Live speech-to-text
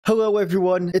Hello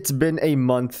everyone, it's been a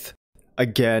month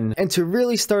again, and to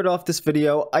really start off this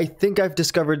video, I think I've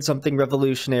discovered something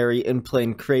revolutionary in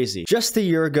Plane Crazy. Just a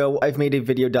year ago, I've made a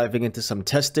video diving into some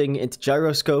testing, into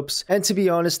gyroscopes, and to be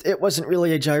honest, it wasn't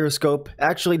really a gyroscope,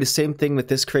 actually the same thing with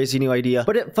this crazy new idea,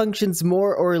 but it functions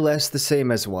more or less the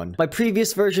same as one. My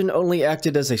previous version only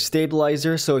acted as a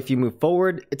stabilizer, so if you move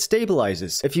forward, it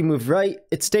stabilizes. If you move right,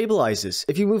 it stabilizes.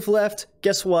 If you move left,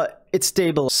 guess what? It's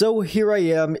stable. So here I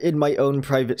am in my own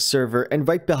private server, and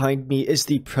right behind me is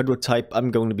the prototype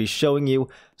I'm going to be showing you.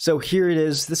 So here it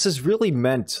is. This is really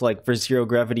meant like for zero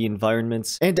gravity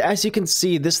environments. And as you can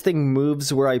see, this thing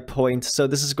moves where I point. So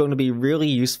this is going to be really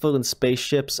useful in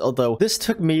spaceships. Although this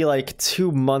took me like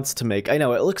 2 months to make. I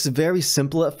know it looks very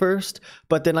simple at first,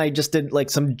 but then I just did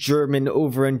like some German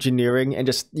over engineering and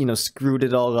just, screwed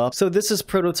it all up. So this is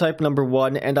prototype number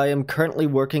 1, and I am currently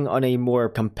working on a more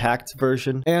compact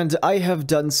version. And I have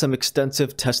done some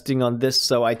extensive testing on this.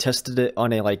 So I tested it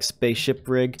on a spaceship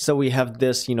rig. So we have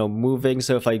this, moving.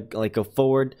 So if I go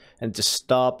forward and just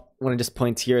stop, when I just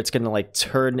point here, it's gonna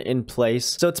turn in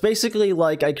place. So it's basically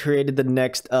like I created the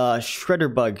next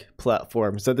shredder bug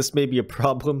platform. So this may be a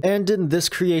problem. And in this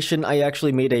creation, I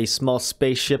actually made a small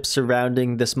spaceship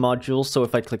surrounding this module. So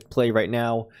if I click play right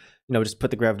now, just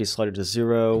put the gravity slider to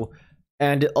 0.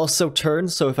 And it also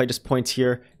turns, so if I just point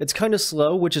here, it's kind of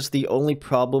slow, which is the only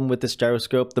problem with this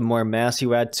gyroscope. The more mass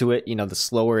you add to it, the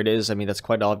slower it is. I mean, that's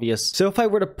quite obvious. So if I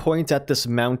were to point at this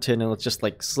mountain, and let's just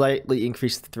slightly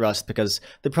increase the thrust, because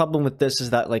the problem with this is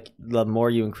that the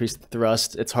more you increase the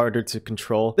thrust, it's harder to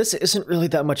control. This isn't really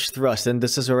that much thrust, and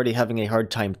this is already having a hard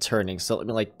time turning. So let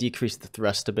me decrease the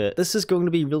thrust a bit. This is going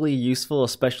to be really useful,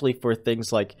 especially for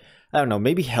things like, I don't know,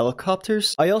 maybe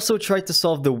helicopters? I also tried to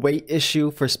solve the weight issue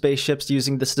for spaceships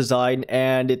using this design,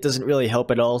 and it doesn't really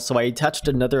help at all, so I attached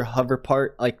another hover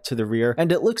part, to the rear,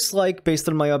 and it looks like, based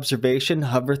on my observation,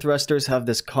 hover thrusters have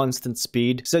this constant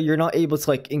speed, so you're not able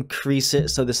to, increase it,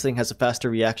 so this thing has a faster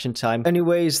reaction time.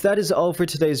 Anyways, that is all for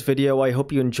today's video. I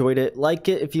hope you enjoyed it. Like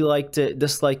it if you liked it,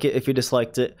 dislike it if you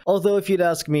disliked it. Although, if you'd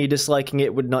ask me, disliking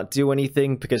it would not do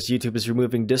anything, because YouTube is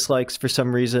removing dislikes for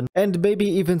some reason. And maybe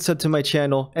even sub to my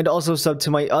channel, and also sub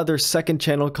to my other second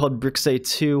channel called Brikzay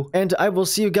 2, and I will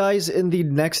see you guys in the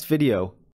next video.